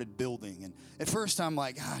that started building. And at first I'm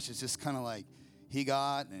like, gosh, it's just kind of like, he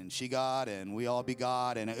got, and she got, and we all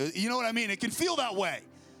begot, and you know what I mean? It can feel that way.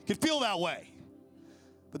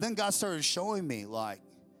 But then God started showing me, like,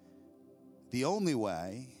 the only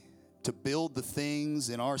way to build the things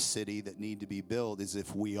in our city that need to be built is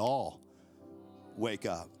if we all wake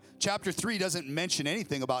up. Chapter 3 doesn't mention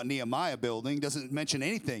anything about Nehemiah building, doesn't mention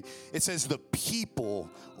anything. It says the people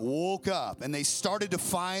woke up and they started to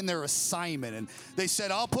find their assignment. And they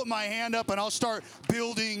said, I'll put my hand up and I'll start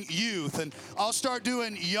building youth. And I'll start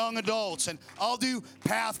doing young adults. And I'll do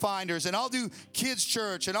Pathfinders. And I'll do kids'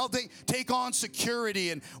 church. And I'll take on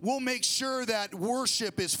security. And we'll make sure that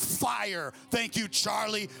worship is fire. Thank you,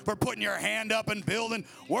 Charlie, for putting your hand up and building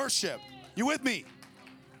worship. You with me?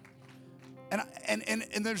 And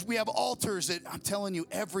we have altars that I'm telling you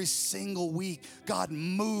every single week, God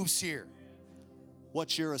moves here.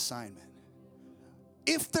 What's your assignment?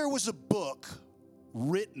 If there was a book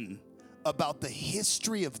written about the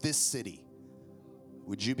history of this city,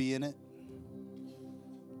 would you be in it?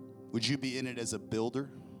 Would you be in it as a builder?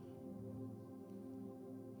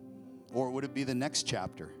 Or would it be the next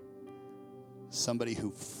chapter? Somebody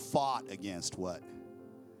who fought against what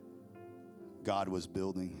God was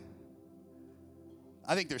building.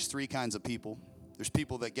 I think there's three kinds of people. There's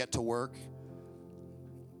people that get to work.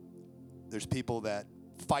 There's people that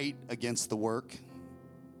fight against the work.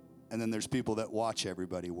 And then there's people that watch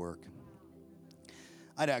everybody work.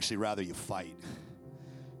 I'd actually rather you fight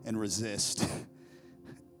and resist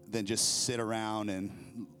than just sit around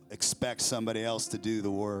and expect somebody else to do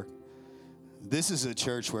the work. This is a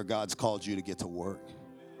church where God's called you to get to work.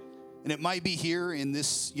 And it might be here in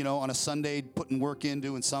this, on a Sunday, putting work in,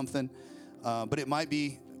 doing something. But it might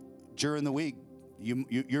be during the week.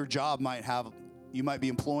 Your job might have, you might be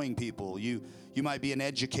employing people. You might be an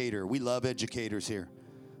educator. We love educators here.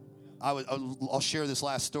 I'll share this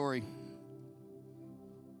last story.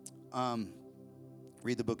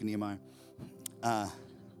 Read the book of Nehemiah.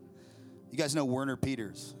 You guys know Werner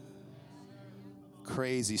Peters?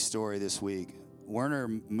 Crazy story this week. Werner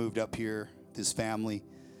moved up here with his family,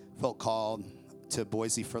 felt called to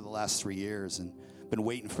Boise for the last 3 years, and been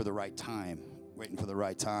waiting for the right time,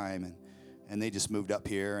 and they just moved up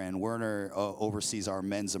here. And Werner oversees our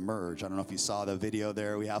men's emerge. I don't know if you saw the video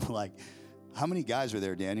there. We have like, how many guys were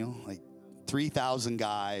there, Daniel? Like 3,000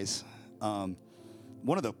 guys. One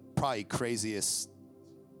of the probably craziest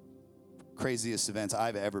events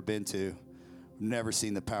I've ever been to. Never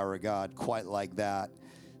seen the power of God quite like that.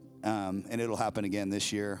 And it'll happen again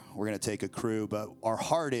this year. We're going to take a crew, but our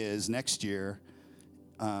heart is next year,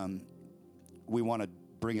 we want to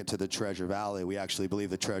bring it to the Treasure Valley. We actually believe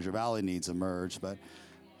the Treasure Valley needs a merge, but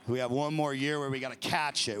We have one more year where we got to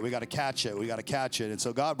catch it. We got to catch it. We got to catch it. And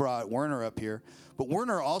so God brought Werner up here. But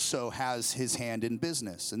Werner also has his hand in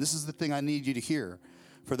business. And this is the thing I need you to hear.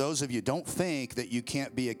 For those of you, don't think that you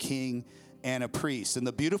can't be a king and a priest. And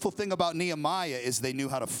the beautiful thing about Nehemiah is they knew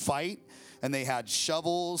how to fight, and they had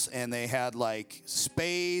shovels, and they had like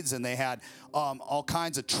spades, and they had all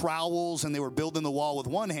kinds of trowels, and they were building the wall with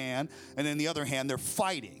one hand, and in the other hand, they're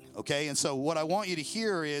fighting, okay? And so what I want you to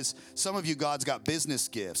hear is some of you, God's got business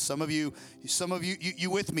gifts. Some of you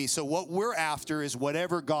with me. So what we're after is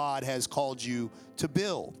whatever God has called you to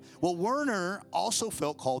build. Well, Werner also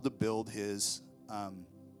felt called to build his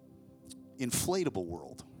inflatable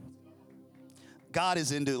world. God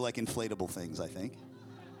is into like inflatable things, I think.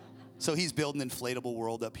 So he's building an inflatable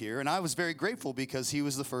world up here. And I was very grateful because he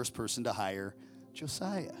was the first person to hire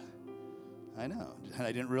Josiah. I know. And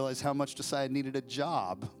I didn't realize how much Josiah needed a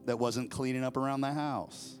job that wasn't cleaning up around the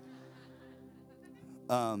house.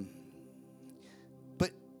 But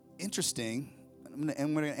interesting,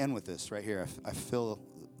 I'm going to end with this right here. I feel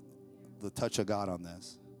the touch of God on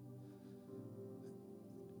this.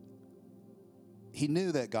 He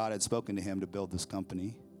knew that God had spoken to him to build this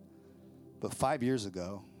company. But 5 years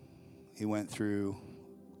ago, he went through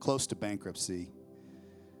close to bankruptcy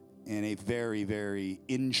in a very, very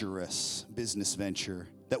injurious business venture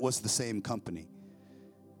that was the same company.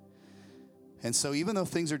 And so even though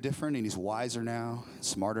things are different and he's wiser now,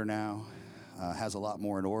 smarter now, has a lot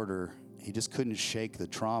more in order, he just couldn't shake the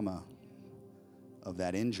trauma of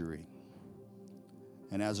that injury.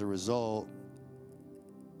 And as a result,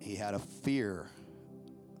 he had a fear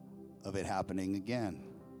of it happening again.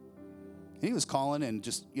 And he was calling and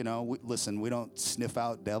just, listen, we don't sniff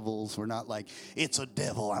out devils. We're not like, it's a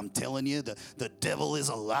devil, I'm telling you. The devil is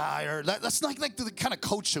a liar. That's not like the kind of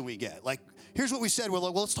coach that we get. Like, here's what we said. We're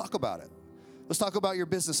like, well, let's talk about it. Let's talk about your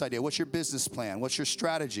business idea. What's your business plan? What's your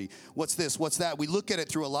strategy? What's this? What's that? We look at it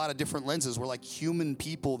through a lot of different lenses. We're like human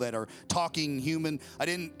people that are talking human. I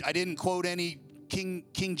didn't quote any King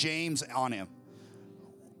James on him.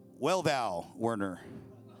 Well, thou, Werner,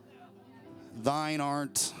 thine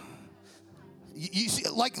aren't. You see,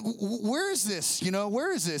 like, where is this?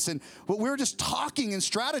 Where is this? And we were just talking and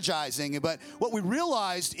strategizing. But what we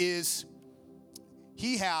realized is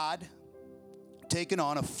he had taken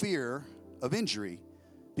on a fear of injury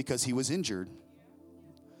because he was injured.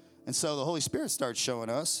 And so the Holy Spirit started showing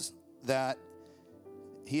us that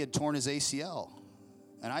he had torn his ACL.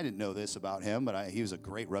 And I didn't know this about him, but he was a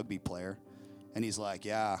great rugby player. And he's like,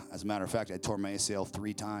 yeah, as a matter of fact, I tore my ACL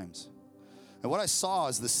 3 times. And what I saw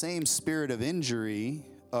is the same spirit of injury,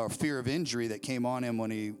 or fear of injury that came on him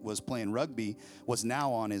when he was playing rugby was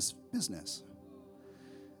now on his business.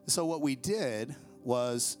 So what we did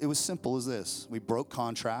was, it was simple as this. We broke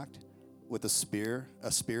contract with a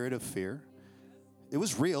spirit of fear. It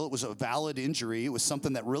was real. It was a valid injury. It was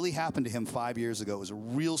something that really happened to him 5 years ago. It was a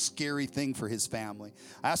real scary thing for his family.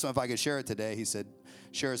 I asked him if I could share it today. He said,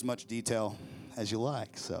 share as much detail as you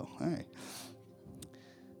like. So, all right.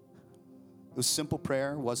 It was simple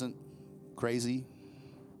prayer, wasn't crazy,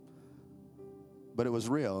 but it was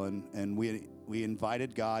real. And we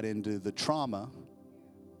invited God into the trauma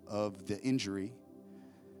of the injury,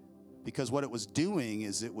 because what it was doing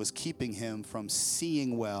is it was keeping him from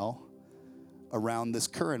seeing well around this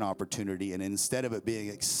current opportunity. And instead of it being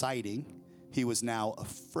exciting, he was now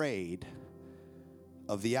afraid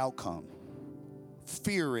of the outcome,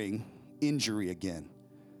 fearing injury again,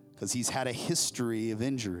 because he's had a history of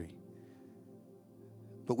injury.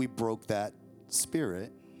 But we broke that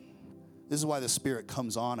spirit. This is why the Spirit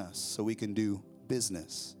comes on us, so we can do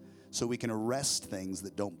business, so we can arrest things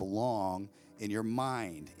that don't belong in your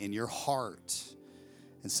mind, in your heart.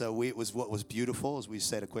 And so it was what was beautiful is we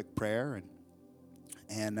said a quick prayer,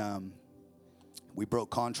 and we broke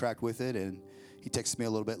contract with it. And he texted me a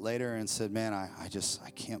little bit later and said, man, I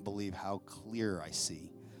can't believe how clear I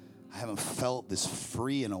see. I haven't felt this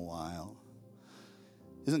free in a while.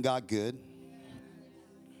 Isn't God good?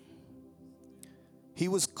 He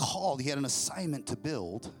was called, he had an assignment to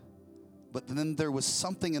build, but then there was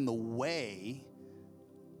something in the way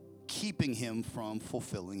keeping him from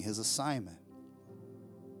fulfilling his assignment.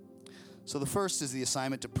 So the first is the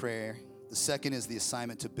assignment to prayer. The second is the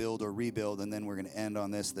assignment to build or rebuild, and then we're going to end on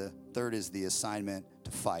this. The third is the assignment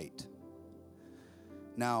to fight.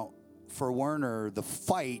 Now, for Werner, the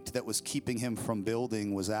fight that was keeping him from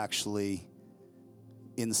building was actually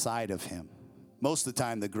inside of him. Most of the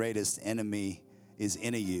time, the greatest enemy is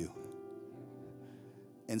in you.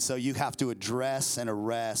 And so you have to address and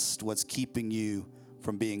arrest what's keeping you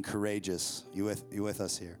from being courageous. You with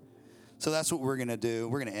us here? So that's what we're going to do.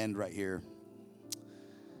 We're going to end right here.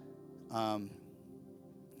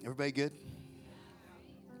 Everybody good?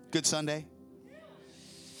 Good Sunday?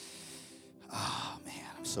 Oh, man,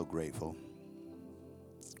 I'm so grateful.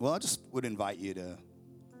 Well, I just would invite you to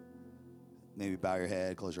maybe bow your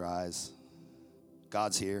head, close your eyes.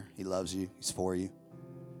 God's here. He loves you. He's for you.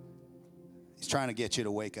 He's trying to get you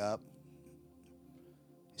to wake up.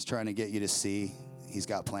 He's trying to get you to see He's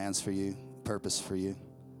got plans for you, purpose for you.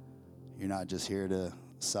 You're not just here to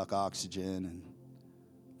suck oxygen and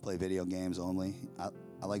play video games only.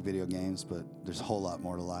 I like video games, but there's a whole lot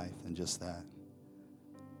more to life than just that.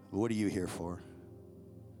 But what are you here for?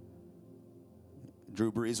 Drew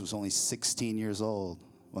Brees was only 16 years old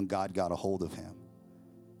when God got a hold of him.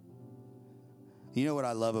 You know what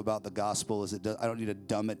I love about the gospel is I don't need to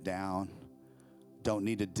dumb it down, don't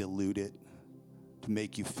need to dilute it to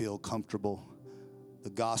make you feel comfortable. The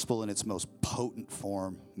gospel in its most potent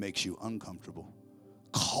form makes you uncomfortable,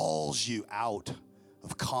 calls you out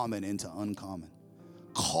of common into uncommon,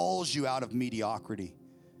 calls you out of mediocrity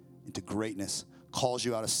into greatness, calls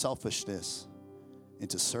you out of selfishness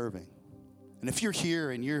into serving. And if you're here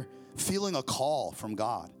and you're feeling a call from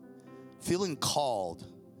God, feeling called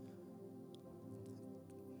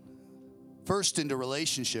first into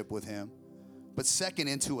relationship with Him, but second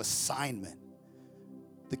into assignment.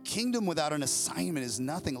 The kingdom without an assignment is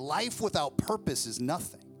nothing. Life without purpose is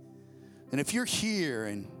nothing. And if you're here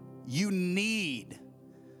and you need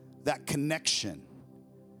that connection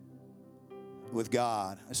with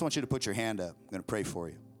God, I just want you to put your hand up. I'm going to pray for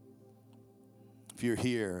you. If you're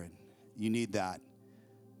here and you need that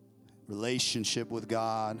relationship with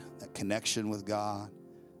God, that connection with God,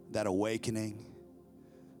 that awakening,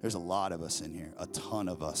 there's a lot of us in here, a ton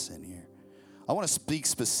of us in here. I want to speak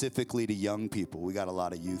specifically to young people. We got a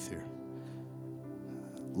lot of youth here.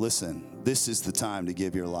 Listen, this is the time to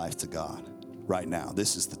give your life to God. Right now,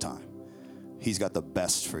 this is the time. He's got the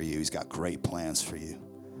best for you. He's got great plans for you.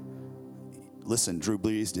 Listen, Drew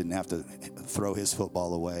Brees didn't have to throw his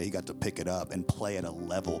football away. He got to pick it up and play at a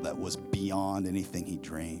level that was beyond anything he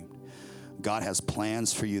dreamed. God has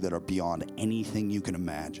plans for you that are beyond anything you can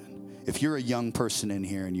imagine. If you're a young person in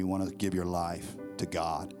here and you want to give your life to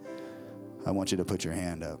God, I want you to put your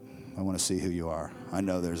hand up. I want to see who you are. I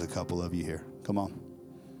know there's a couple of you here. Come on.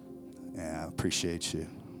 Yeah, I appreciate you.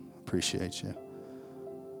 Appreciate you.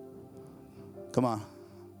 Come on.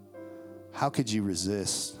 How could you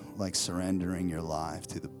resist like surrendering your life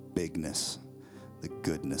to the bigness, the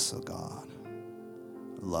goodness of God?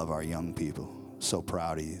 I love our young people. So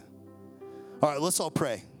proud of you. All right, let's all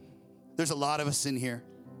pray. There's a lot of us in here.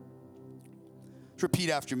 Let's repeat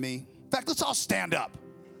after me. In fact, let's all stand up.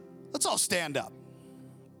 Let's all stand up.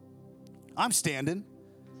 I'm standing.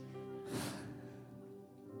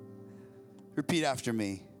 Repeat after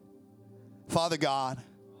me. Father God,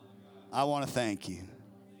 I want to thank you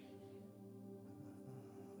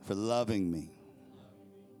for loving me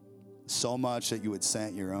so much that you would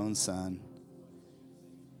send your own son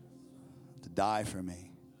to die for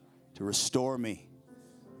me, to restore me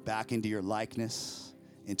back into your likeness,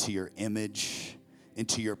 into your image,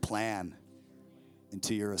 into your plan,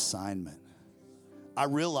 into your assignment. I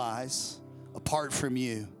realize apart from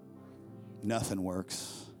you, nothing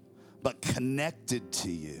works, but connected to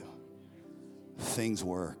you, things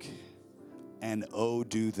work. And oh,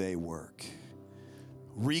 do they work.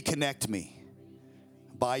 Reconnect me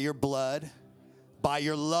by your blood, by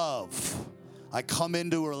your love. I come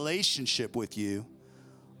into a relationship with you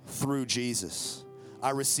through Jesus.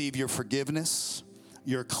 I receive your forgiveness,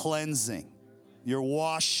 your cleansing, your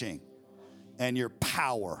washing, and your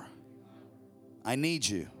power. I need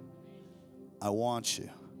you. I want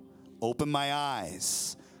you. Open my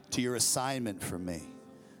eyes to your assignment for me.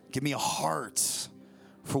 Give me a heart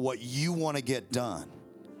for what you want to get done.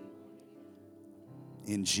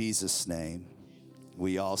 In Jesus' name,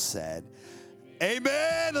 we all said,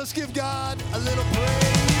 amen. Let's give God a little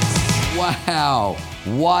praise. Wow,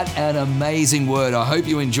 what an amazing word. I hope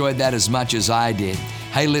you enjoyed that as much as I did.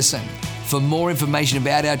 Hey, listen, for more information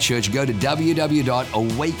about our church, go to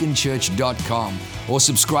www.awakenchurch.com or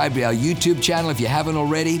subscribe to our YouTube channel if you haven't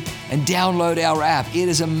already, and download our app. It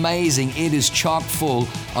is amazing. It is chock full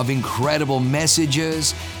of incredible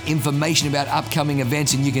messages, information about upcoming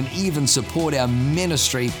events, and you can even support our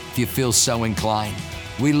ministry if you feel so inclined.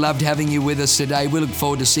 We loved having you with us today. We look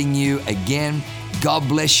forward to seeing you again. God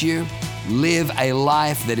bless you. Live a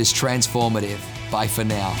life that is transformative. Bye for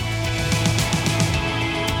now.